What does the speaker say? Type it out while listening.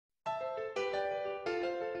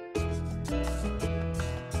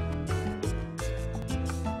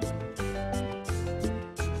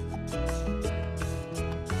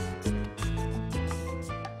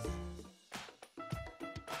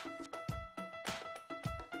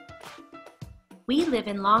We live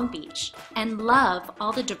in Long Beach and love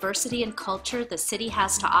all the diversity and culture the city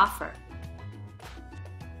has to offer.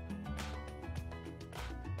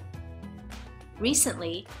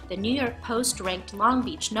 Recently, the New York Post ranked Long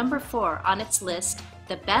Beach number 4 on its list,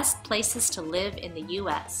 the best places to live in the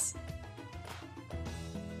U.S.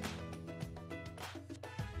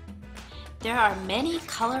 There are many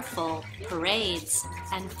colorful parades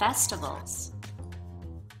and festivals.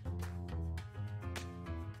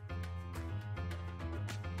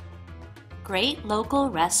 Great local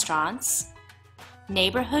restaurants,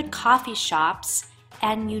 neighborhood coffee shops,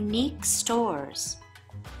 and unique stores.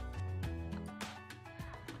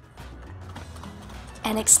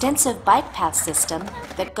 An extensive bike path system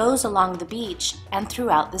that goes along the beach and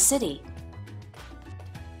throughout the city.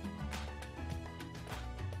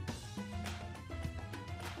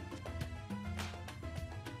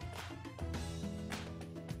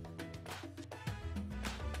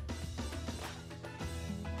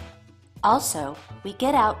 Also, we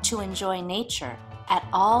get out to enjoy nature at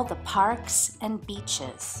all the parks and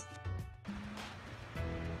beaches.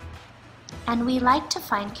 And we like to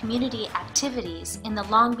find community activities in the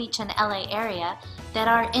Long Beach and LA area that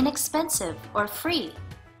are inexpensive or free.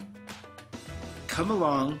 Come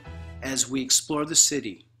along as we explore the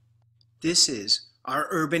city. This is our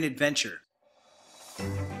urban adventure.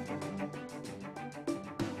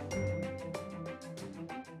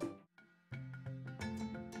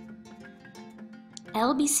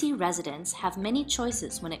 LBC residents have many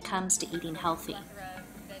choices when it comes to eating healthy.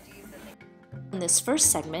 In this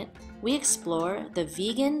first segment, we explore the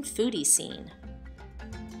vegan foodie scene.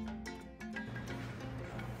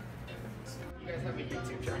 You guys have a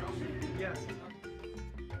YouTube channel? Yes.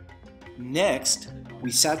 Next,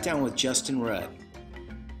 we sat down with Justin Rudd,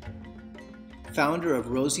 founder of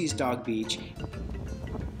Rosie's Dog Beach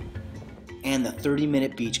and the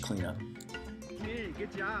 30-minute beach cleanup. Hey,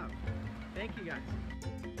 good job. Thank you guys.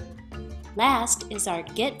 Last is our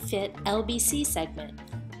Get Fit LBC segment,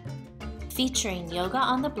 featuring yoga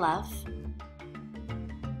on the bluff,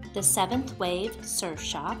 the 7th Wave Surf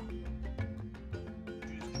Shop,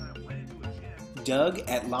 Doug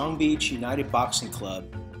at Long Beach United Boxing Club,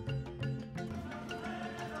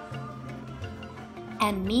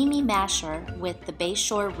 and Mimi Masher with the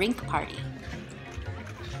Bayshore Rink Party.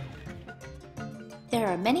 There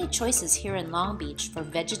are many choices here in Long Beach for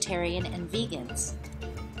vegetarian and vegans.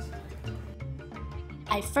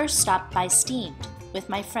 I first stopped by Steamed with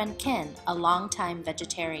my friend Ken, a longtime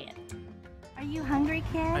vegetarian. Are you hungry,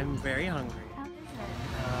 Ken? I'm very hungry. How is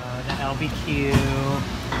it? The LBQ.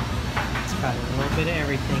 It's got a little bit of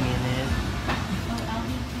everything in it. Oh,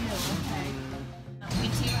 LBQ, okay. We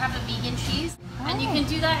do have a vegan cheese, and you can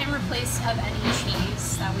do that in replace of any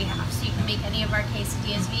cheese that we have. So you can make any of our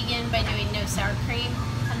quesadillas vegan by doing no sour cream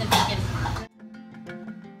and the vegan part.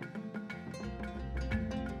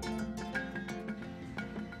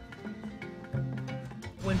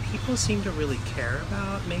 When people seem to really care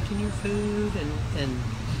about making your food and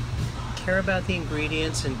care about the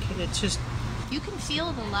ingredients, and it's just... You can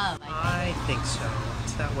feel the love. I think so.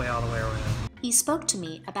 It's that way all the way around. He spoke to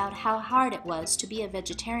me about how hard it was to be a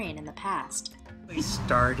vegetarian in the past. I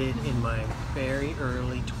started in my very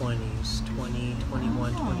early 20s, 20,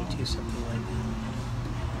 21, 22, something like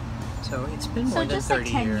that. So it's been more than 30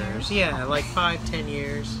 like 10 years. Yeah, like 5-10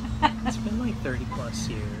 years. It's been like 30 plus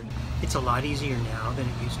years. It's a lot easier now than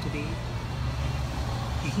it used to be.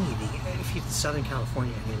 You can eat, if you're in Southern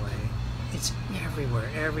California anyway, it's everywhere.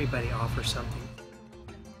 Everybody offers something.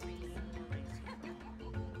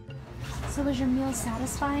 So was your meal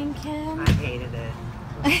satisfying, Ken? I hated it.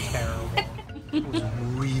 It was terrible. It was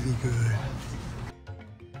really good.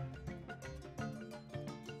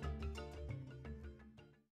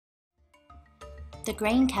 The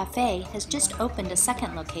Grain Cafe has just opened a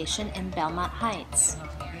second location in Belmont Heights,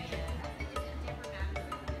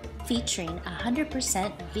 featuring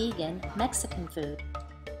 100% vegan Mexican food.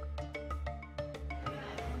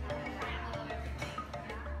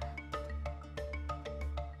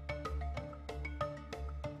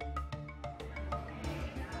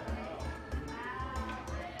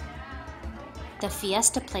 The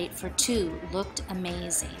Fiesta plate for 2 looked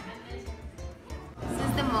amazing. This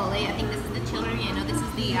is the mole. I think this is the chile relleno. This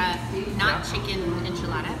is the not chicken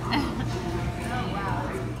enchilada.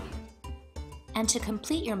 And to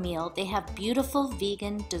complete your meal, they have beautiful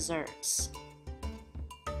vegan desserts.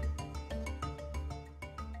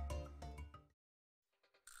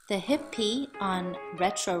 The HipPea on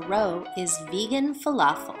Retro Row is vegan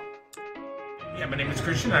falafel. Yeah, my name is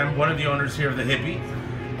Christian. I'm one of the owners here of the HipPea.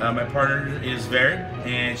 My partner is Vered,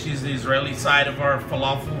 and she's the Israeli side of our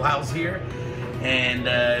falafel house here. and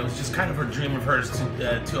it was just kind of a dream of hers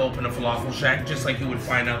to open a falafel shack, just like you would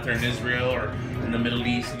find out there in Israel or in the Middle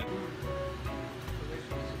East.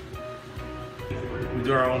 We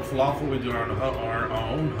do our own falafel, we do our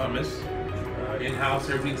own hummus, in-house,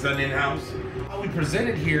 everything's done in-house. How we present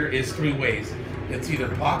it here is 3 ways. It's either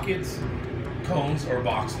pockets, cones, or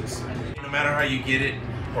boxes. No matter how you get it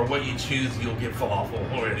or what you choose, you'll get falafel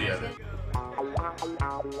one way or the other.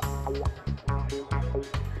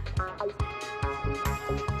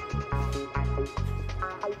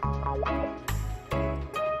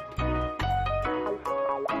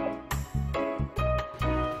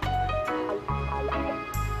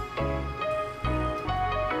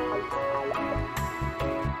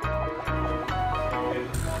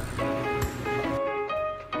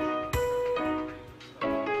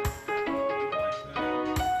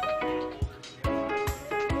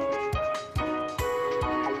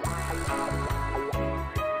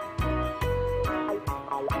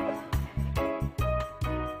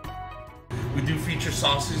 We do feature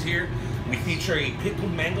sauces here. We feature a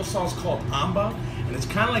pickled mango sauce called amba, and it's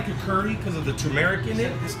kind of like a curry because of the turmeric in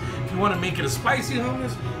it. If you want to make it a spicy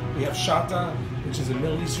hummus, we have shata, which is a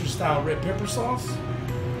Middle Eastern style red pepper sauce.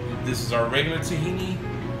 This is our regular tahini,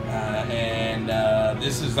 and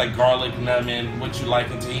this is like garlic, nutmeg, what you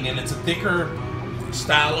like in tahini, and it's a thicker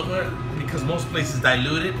style of it because most places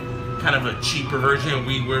dilute it, kind of a cheaper version.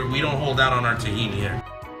 We don't hold out on our tahini here.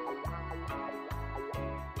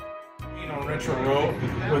 Retro Road,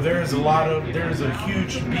 where there is a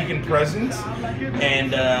huge vegan presence,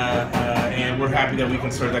 and we're happy that we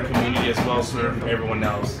can serve that community as well as serve everyone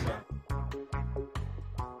else.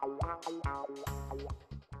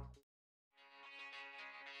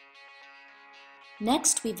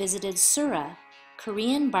 Next, we visited SURA,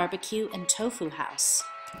 Korean Barbecue and Tofu House.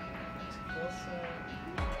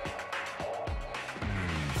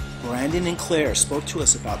 Brandon and Claire spoke to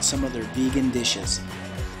us about some of their vegan dishes.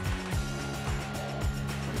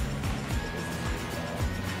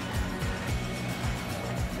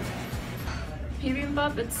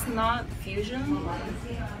 Bibimbap, it's not fusion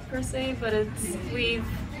per se, but we've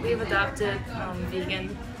adapted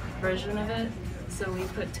vegan version of it, so we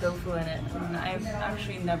put tofu in it. And I've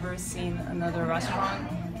actually never seen another restaurant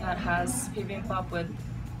that has bibimbap with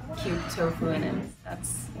cubed tofu in it.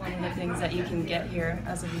 That's one of the things that you can get here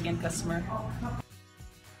as a vegan customer.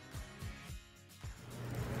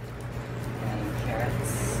 And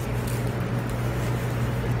carrots.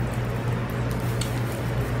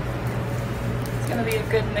 Gonna be a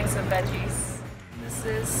good mix of veggies. This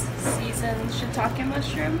is seasoned shiitake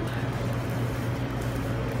mushroom.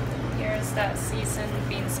 Here's that seasoned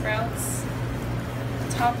bean sprouts.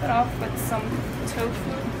 Top it off with some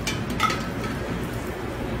tofu.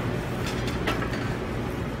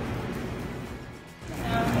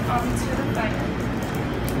 And onto the bite.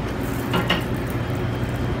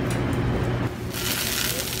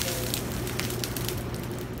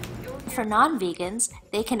 For non-vegans,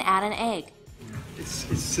 they can add an egg. It's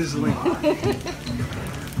sizzling.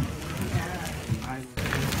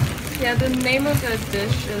 Yeah, the name of the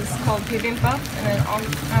dish is called bibimbap, and it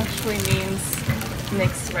actually means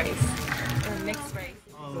mixed rice, or mixed rice.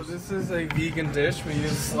 So this is a vegan dish. We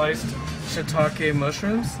use sliced shiitake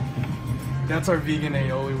mushrooms. That's our vegan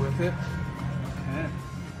aioli with it. Okay.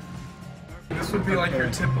 This would be like your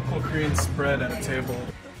typical Korean spread at a table.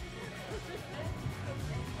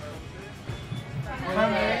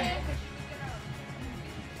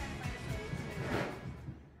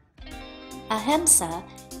 Ahimsa,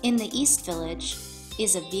 in the East Village,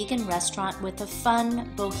 is a vegan restaurant with a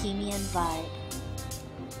fun, bohemian vibe.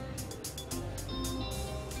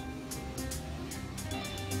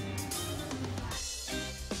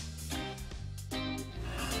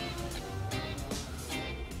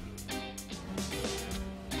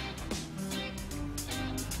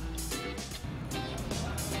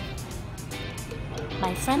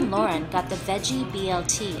 My friend Lauren got the veggie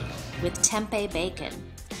BLT with tempeh bacon.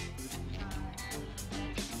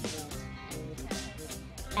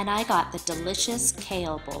 And I got the delicious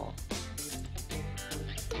kale bowl.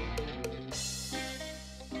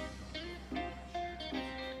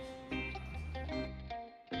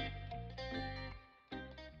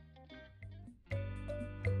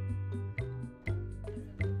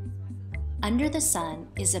 Under the Sun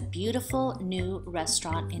is a beautiful new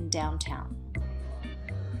restaurant in downtown.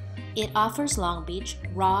 It offers Long Beach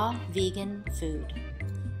raw vegan food.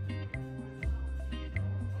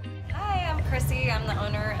 Chrissy. I'm the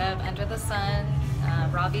owner of Under the Sun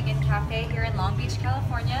Raw Vegan Cafe here in Long Beach,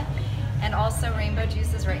 California, and also Rainbow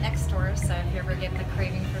Juice is right next door, so if you ever get the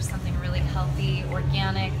craving for something really healthy,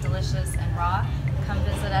 organic, delicious, and raw, come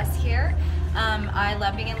visit us here. I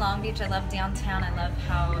love being in Long Beach. I love downtown. I love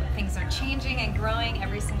how things are changing and growing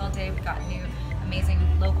every single day. We've got new amazing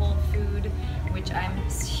local food, which I'm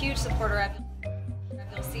a huge supporter of.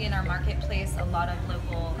 You'll see in our marketplace a lot of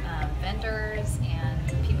local vendors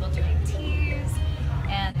and people doing teas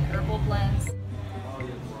and herbal blends.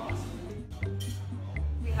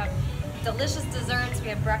 We have delicious desserts, we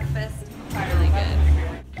have breakfast. It's really good.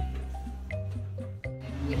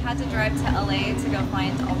 We had to drive to LA to go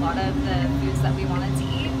find a lot of the foods that we wanted to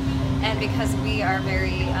eat, and because we are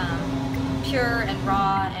very pure and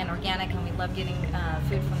raw and organic, and we love getting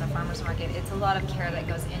food from the farmer's market, it's a lot of care that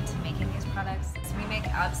goes into making these products. So we make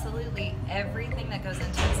absolutely everything that goes into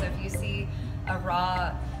it. So if you see a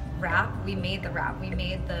raw wrap, we made the wrap, we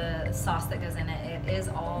made the sauce that goes in it. It is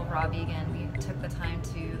all raw vegan. We took the time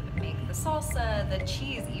to make the salsa, the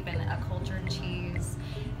cheese, even a cultured cheese,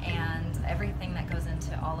 and everything that goes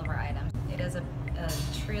into all of our items. It is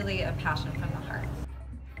truly a passion from the heart.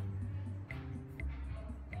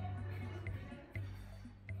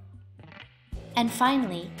 And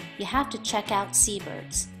finally, you have to check out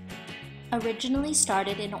Seabirds. Originally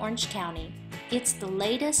started in Orange County, it's the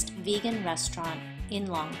latest vegan restaurant in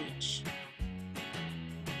Long Beach.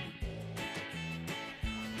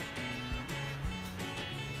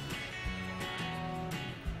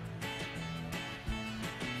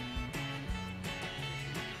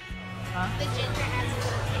 The ginger has a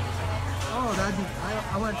little taste. Oh, that'd be,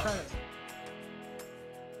 I want to try it.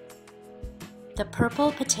 The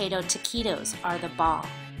purple potato taquitos are the bomb,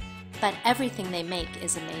 but everything they make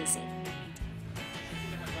is amazing.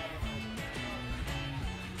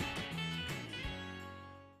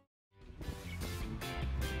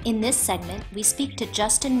 In this segment, we speak to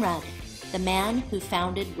Justin Rudd, the man who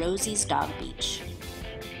founded Rosie's Dog Beach.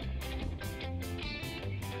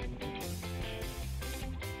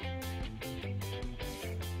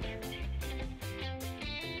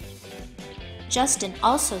 Justin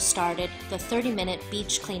also started the 30-minute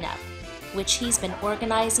beach cleanup, which he's been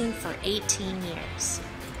organizing for 18 years.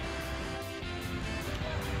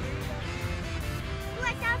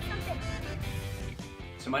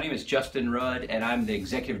 So my name is Justin Rudd, and I'm the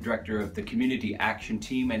Executive Director of the Community Action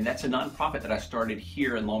Team, and that's a nonprofit that I started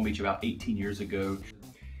here in Long Beach about 18 years ago.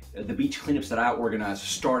 The beach cleanups that I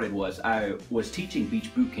organized I was teaching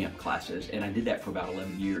beach boot camp classes, and I did that for about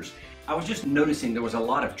 11 years. I was just noticing there was a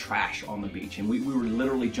lot of trash on the beach, and we were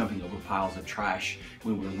literally jumping over piles of trash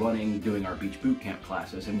when we were doing our beach boot camp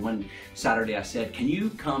classes. And one Saturday I said, can you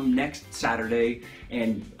come next Saturday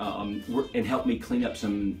and help me clean up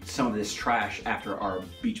some of this trash after our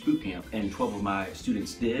beach boot camp? And 12 of my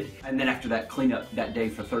students did. And then after that cleanup that day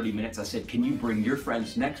for 30 minutes, I said, can you bring your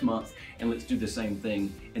friends next month and let's do the same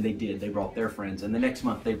thing? And they did. They brought their friends, and the next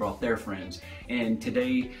month they brought their friends. And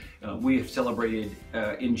today we have celebrated,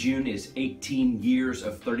 in June is 18 years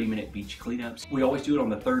of 30-minute beach cleanups. We always do it on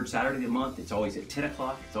the third Saturday of the month. It's always at 10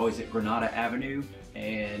 o'clock. It's always at Granada Avenue.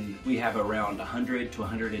 And we have around 100 to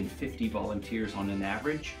 150 volunteers on an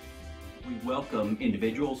average. We welcome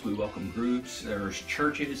individuals, we welcome groups. There's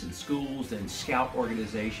churches and schools and scout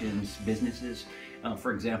organizations, businesses.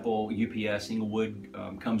 For example, UPS Inglewood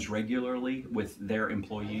comes regularly with their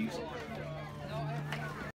employees.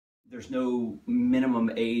 There's no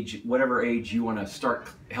minimum age. Whatever age you want to start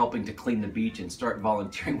helping to clean the beach and start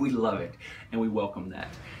volunteering, we love it and we welcome that.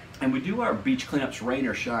 And we do our beach cleanups rain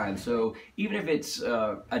or shine. So even if it's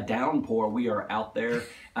a downpour, we are out there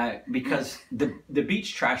because the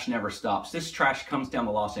beach trash never stops. This trash comes down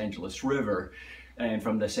the Los Angeles River and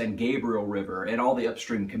from the San Gabriel River and all the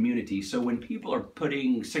upstream communities. So when people are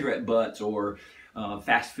putting cigarette butts or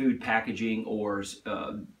fast food packaging or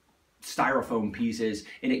styrofoam pieces,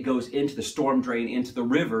 and it goes into the storm drain, into the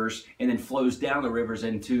rivers, and then flows down the rivers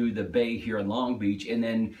into the bay here in Long Beach, and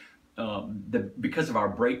then because of our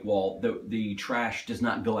break wall, the trash does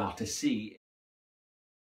not go out to sea.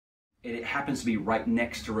 And it happens to be right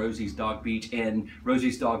next to Rosie's Dog Beach, and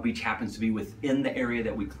Rosie's Dog Beach happens to be within the area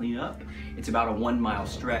that we clean up. It's about a 1-mile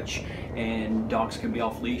stretch, and dogs can be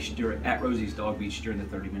off leash at Rosie's Dog Beach during the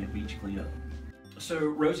 30-minute beach cleanup. So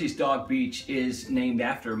Rosie's Dog Beach is named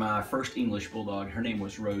after my first English bulldog. Her name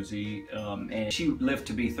was Rosie, and she lived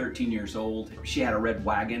to be 13 years old. She had a red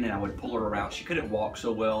wagon, and I would pull her around. She couldn't walk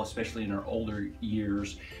so well, especially in her older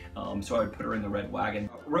years, so I would put her in the red wagon.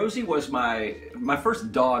 Rosie was my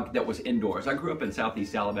first dog that was indoors. I grew up in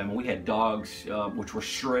Southeast Alabama. We had dogs, which were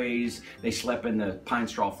strays. They slept in the pine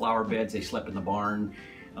straw flower beds. They slept in the barn.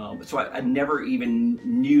 So I never even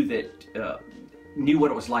knew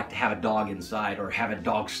what it was like to have a dog inside or have a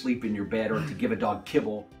dog sleep in your bed or to give a dog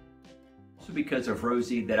kibble. So because of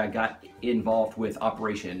Rosie that I got involved with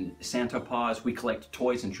Operation Santa Paws. We collect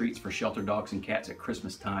toys and treats for shelter dogs and cats at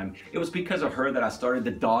Christmas time. It was because of her that I started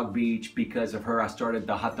the Dog Beach. Because of her I started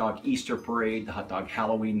the Hot Dog Easter Parade, the Hot Dog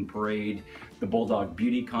Halloween Parade, the Bulldog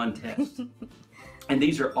Beauty Contest. And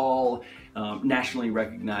these are all nationally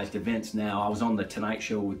recognized events now. I was on the Tonight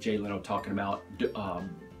Show with Jay Leno talking about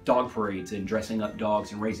dog parades and dressing up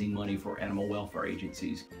dogs and raising money for animal welfare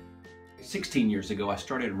agencies. 16 years ago, I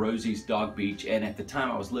started Rosie's Dog Beach, and at the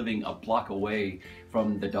time I was living a block away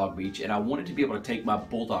from the Dog Beach, and I wanted to be able to take my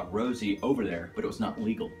bulldog Rosie over there, but it was not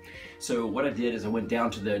legal. So what I did is I went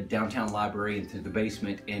down to the downtown library into the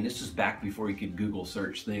basement, and this was back before you could Google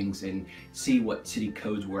search things and see what city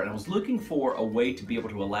codes were, and I was looking for a way to be able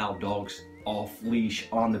to allow dogs off leash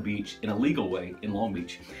on the beach in a legal way in Long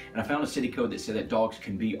Beach. And I found a city code that said that dogs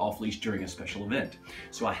can be off leash during a special event.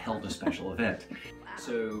 So I held a special event.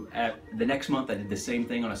 So the next month I did the same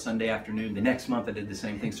thing on a Sunday afternoon. The next month I did the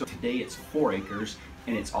same thing. So today it's 4 acres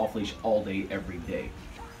and it's off leash all day, every day.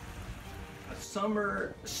 A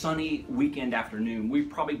summer sunny weekend afternoon, we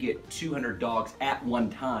probably get 200 dogs at one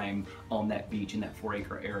time on that beach in that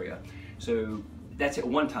 4-acre area. So that's at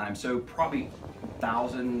one time. So probably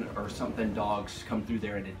 1,000 or something dogs come through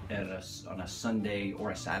there on a Sunday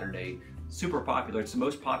or a Saturday. Super popular. It's the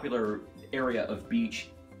most popular area of beach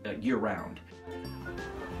year round.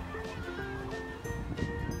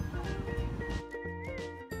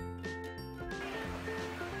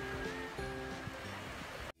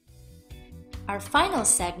 Our final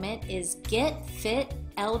segment is Get Fit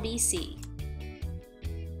LBC.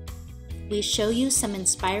 We show you some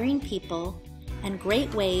inspiring people and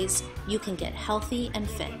great ways you can get healthy and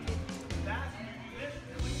fit.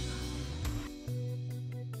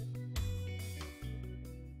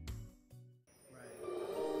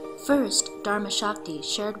 First, Dharma Shakti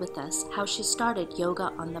shared with us how she started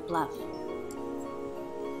yoga on the bluff.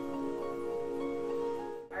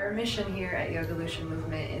 Our mission here at Yogalution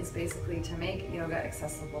Movement is basically to make yoga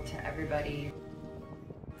accessible to everybody.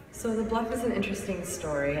 So the bluff is an interesting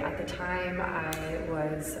story. At the time I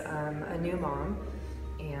was a new mom,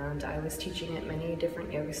 and I was teaching at many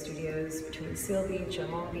different yoga studios between Seal Beach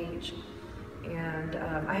and Long Beach. And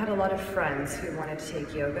I had a lot of friends who wanted to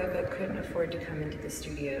take yoga but couldn't afford to come into the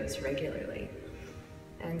studios regularly.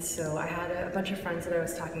 And so I had a bunch of friends that I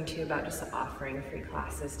was talking to about just offering free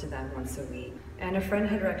classes to them once a week. And a friend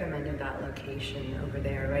had recommended that location over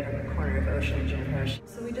there, right on the corner of Ocean and Jamhurish.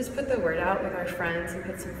 So we just put the word out with our friends and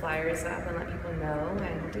put some flyers up and let people know.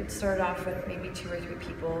 And it started off with maybe 2 or 3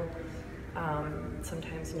 people.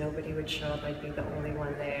 Sometimes nobody would show up, I'd be the only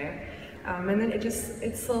one there. And then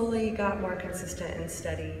it slowly got more consistent and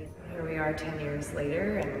steady. Here we are 10 years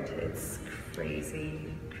later, and it's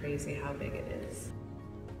crazy, crazy how big it is.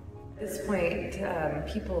 At this point,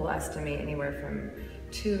 people estimate anywhere from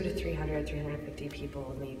 200 to 300, 350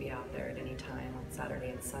 people may be out there at any time on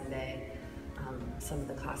Saturday and Sunday. Some of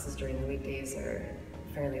the classes during the weekdays are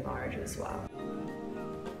fairly large as well.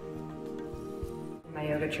 My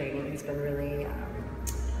yoga training has been really,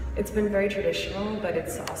 it's been very traditional, but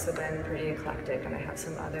it's also been pretty eclectic, and I have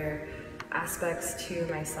some other aspects to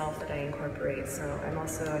myself that I incorporate. So I'm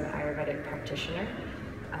also an Ayurvedic practitioner,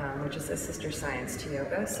 which is a sister science to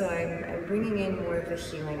yoga. So I'm bringing in more of the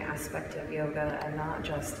healing aspect of yoga and not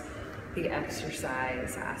just the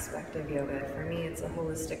exercise aspect of yoga. For me, it's a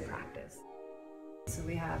holistic practice. So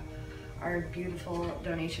we have our beautiful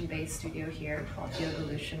donation-based studio here called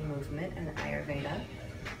Yogalution Movement and Ayurveda.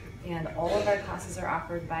 And all of our classes are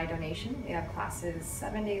offered by donation. We have classes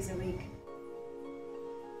 7 days a week.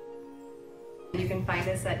 You can find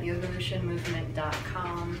us at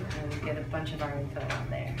yogalutionmovement.com and get a bunch of our info on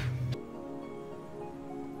there.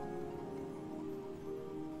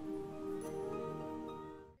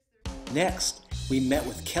 Next, we met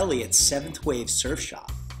with Kelly at 7th Wave Surf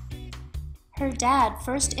Shop. Her dad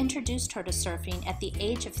first introduced her to surfing at the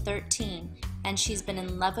age of 13, and she's been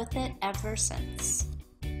in love with it ever since.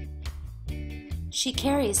 She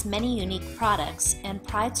carries many unique products and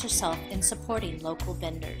prides herself in supporting local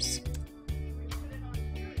vendors.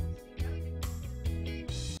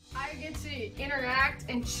 I get to interact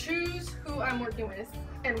and choose who I'm working with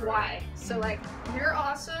and why. So like, you're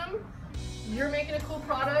awesome, you're making a cool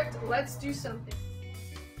product, let's do something.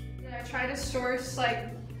 And I try to source like,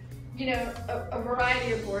 you know, a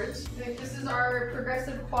variety of boards. Like this is our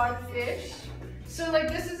progressive quad fish. So like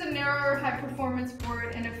this is a narrower high performance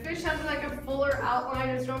board, and a fish has like a fuller outline.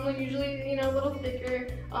 It's normally usually, you know, a little thicker,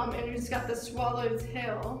 and it's got the swallowed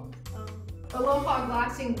tail. Aloha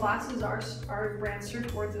glassing glasses our brand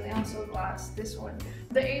surfboards, and they also glass this one.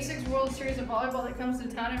 The A6 World Series of Volleyball that comes to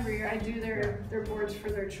town every year, I do their boards for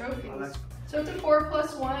their trophies. So it's a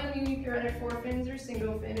 4+1, and you can run it 4 fins or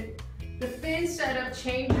single fin. The fin setup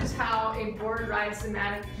changes how a board rides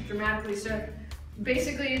dramatically. So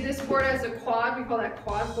basically this board has a quad, we call that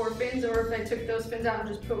quad 4 fins, or if I took those fins out and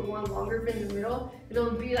just put one longer fin in the middle,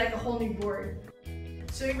 it'll be like a whole new board.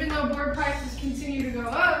 So even though board prices continue to go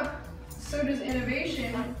up, so does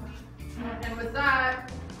innovation, and with that,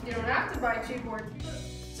 you don't have to buy 2 boards.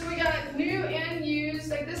 So we got new and used.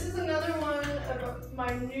 Like this is another one of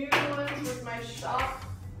my new ones with my shop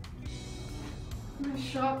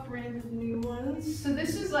branded new ones. So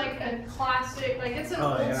this is like a classic, like it's an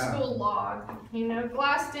old school log, you know,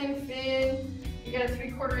 glassed in fin. You got a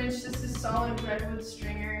 3/4 inch. This is solid redwood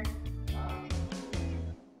stringer.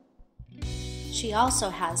 She also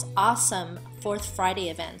has awesome 4th Friday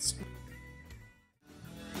events.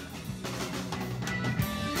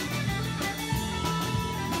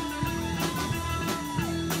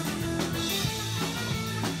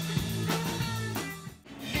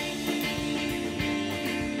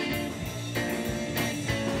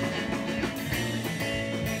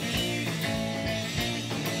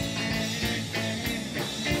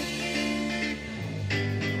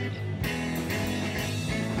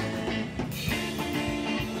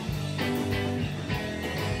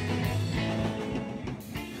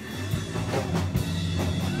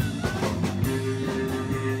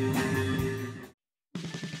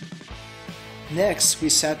 Next, we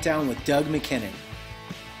sat down with Doug McKinnon,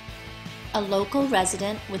 a local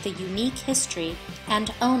resident with a unique history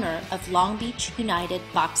and owner of Long Beach United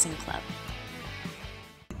Boxing Club.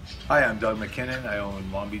 Hi, I'm Doug McKinnon. I own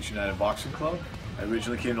Long Beach United Boxing Club. I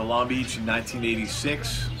originally came to Long Beach in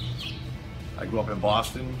 1986. I grew up in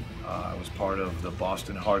Boston. I was part of the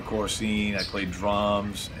Boston hardcore scene. I played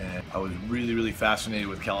drums, and I was really fascinated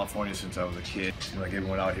with California since I was a kid. Like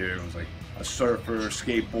everyone out here, it was like a surfer,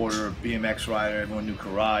 skateboarder, BMX rider. Everyone knew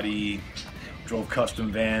karate, drove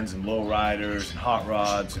custom vans and lowriders and hot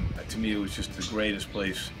rods, and to me it was just the greatest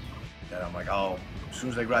place. And I'm like, oh, as soon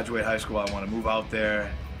as I graduate high school, I want to move out there,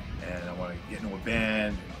 and I want to get into a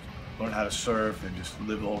band, learn how to surf, and just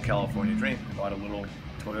live the whole California dream. I bought a little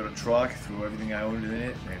Toyota truck, threw everything I owned in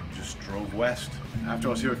it, and just drove west. After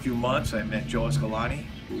I was here a few months, I met Joe Escalante,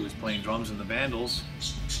 who was playing drums in the Vandals.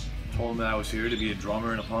 Told him that I was here to be a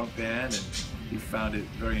drummer in a punk band, and he found it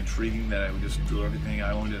very intriguing that I would just throw everything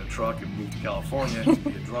I owned in a truck and move to California to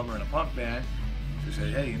be a drummer in a punk band. So he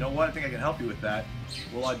said, hey, you know what, I think I can help you with that.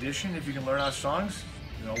 We'll audition if you can learn our songs.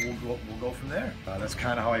 You know, we'll go from there. That's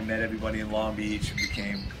kind of how I met everybody in Long Beach and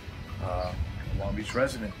became a Long Beach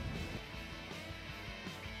resident.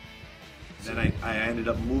 Then I ended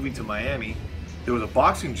up moving to Miami. There was a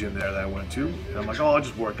boxing gym there that I went to, and I'm like, oh, I'll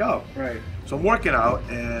just work out. Right. So I'm working out,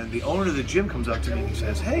 and the owner of the gym comes up to me and he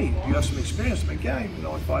says, hey, you have some experience? I'm like, yeah, you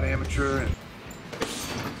know, I fought amateur. And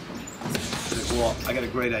I said, well, I got a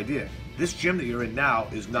great idea. This gym that you're in now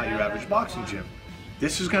is not your average boxing gym.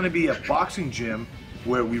 This is going to be a boxing gym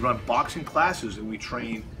where we run boxing classes and we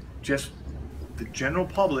train just the general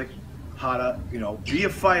public how to, you know, be a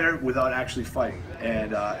fighter without actually fighting,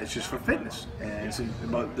 and it's just for fitness. And it's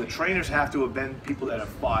but the trainers have to have been people that have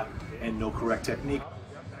fought and know correct technique.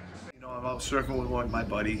 You know, I'm out surfing with my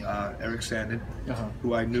buddy Eric Sandin,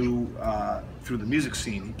 who I knew through the music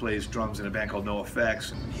scene. He plays drums in a band called No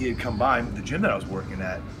Effects. He had come by the gym that I was working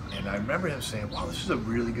at, and I remember him saying, "Wow, this is a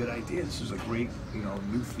really good idea. This is a great, you know,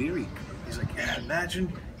 new theory." He's like, "Yeah,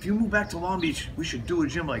 imagine if you move back to Long Beach, we should do a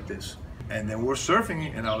gym like this." And then we're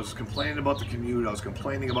surfing, and I was complaining about the commute. I was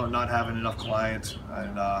complaining about not having enough clients,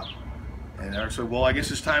 and Eric said, "Well, I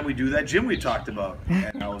guess it's time we do that gym we talked about."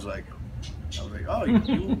 And I was like, "Oh,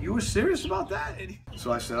 you were serious about that?" And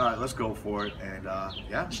so I said, "All right, let's go for it." And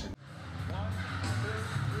yeah.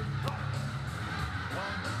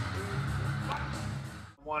 I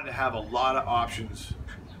wanted to have a lot of options.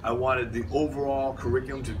 I wanted the overall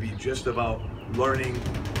curriculum to be just about learning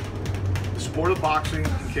the sport of boxing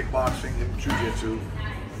and kickboxing and jiu-jitsu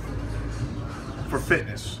for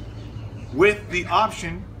fitness, with the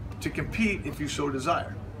option to compete if you so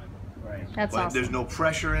desire. Right. That's but awesome. There's no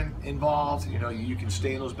pressure involved. You know, you can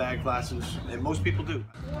stay in those bag classes, and most people do.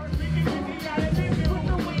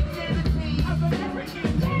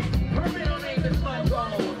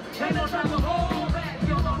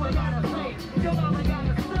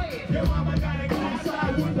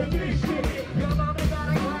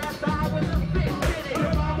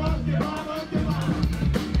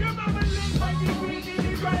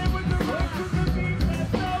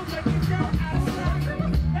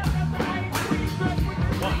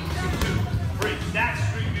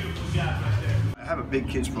 I have a big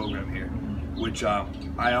kids program here, which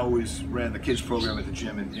I always ran the kids program at the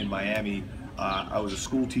gym in Miami. I was a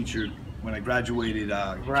school teacher when I graduated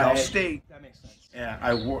Cal State. That makes sense.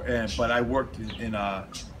 And but I worked in a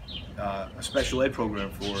special ed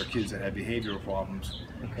program for kids that had behavioral problems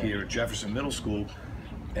here at Jefferson Middle School.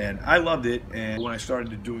 And I loved it, and when I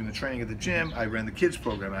started doing the training at the gym, I ran the kids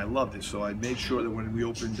program, and I loved it. So I made sure that when we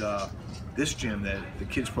opened this gym, that the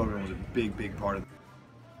kids program was a big, big part of it.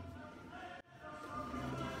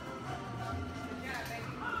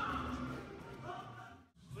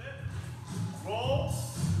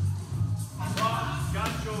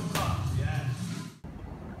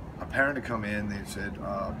 A parent to come in, they said,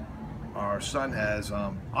 our son has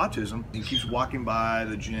autism. He keeps walking by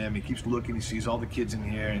the gym, he keeps looking, he sees all the kids in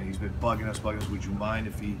here, and he's been bugging us, would you mind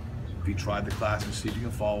if he tried the class and see if he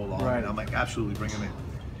can follow along? And I'm like, absolutely, bring him in.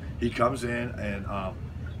 He comes in, and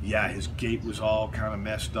yeah, his gait was all kind of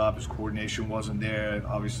messed up, his coordination wasn't there,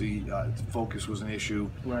 obviously focus was an issue.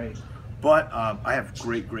 Right. But I have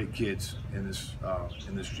great kids in this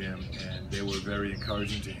gym, and they were very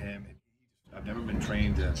encouraging to him. I've never been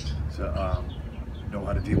trained to know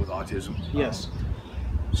how to deal with autism. Yes.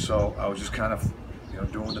 So I was just kind of,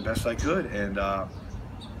 doing the best I could, and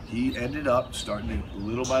he ended up starting to,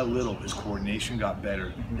 little by little, his coordination got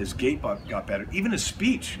better, his gait got better, even his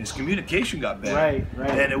speech, his communication got better.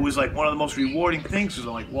 Right. And it was like one of the most rewarding things, because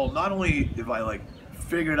I'm like, well, not only if I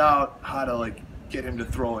figured out how to get him to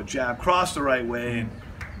throw a jab cross the right way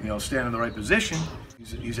and stand in the right position,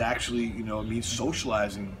 he's actually me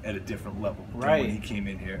socializing at a different level than when he came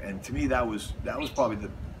in here. And to me, that was probably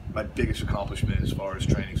my biggest accomplishment as far as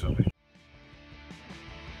training somebody.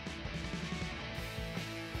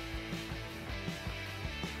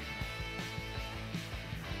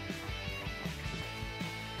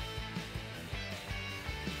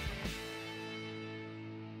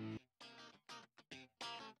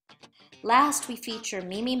 Last, we feature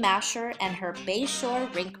Mimi Masher and her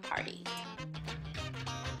Bayshore Rink Party.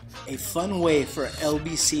 A fun way for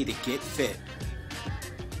LBC to get fit.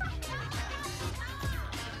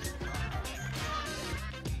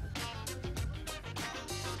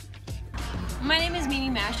 My name is Mimi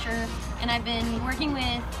Masher, and I've been working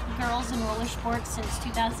with girls in roller sports since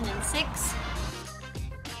 2006.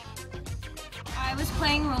 I was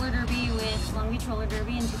playing roller derby with Long Beach Roller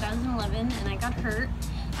Derby in 2011, and I got hurt.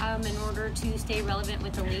 In order to stay relevant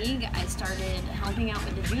with the league, I started helping out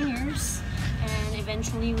with the juniors, and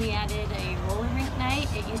eventually we added a roller rink night.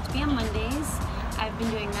 It used to be on Mondays. I've been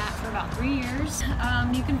doing that for about 3 years.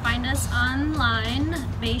 You can find us online,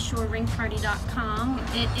 BayshoreRinkParty.com.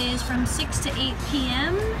 It is from 6 to 8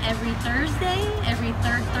 p.m. every Thursday. Every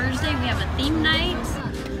third Thursday we have a theme night.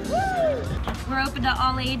 We're open to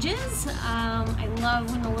all ages. I love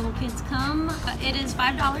when the little kids come. It is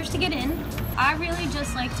 $5 to get in. I really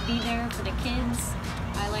just like to be there for the kids.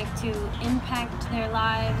 I like to impact their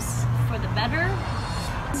lives for the better.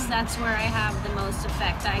 That's where I have the most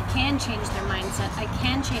effect. I can change their mindset. I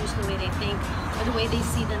can change the way they think or the way they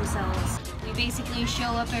see themselves. We basically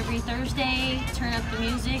show up every Thursday, turn up the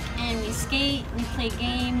music, and we skate, we play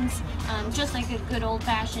games, just like a good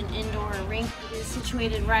old-fashioned indoor rink. It is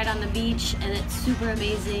situated right on the beach, and it's super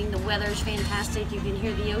amazing. The weather's fantastic. You can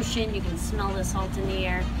hear the ocean, you can smell the salt in the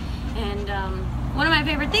air. And one of my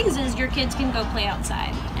favorite things is your kids can go play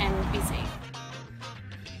outside and be safe.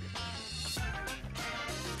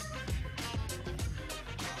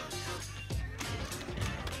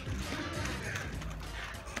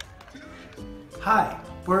 Hi,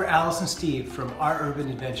 we're Alice and Steve from Our Urban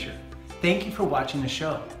Adventure. Thank you for watching the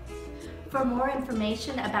show. For more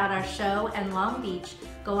information about our show and Long Beach,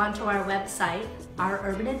 go onto our website,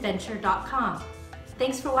 oururbanadventure.com.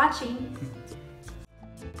 Thanks for watching.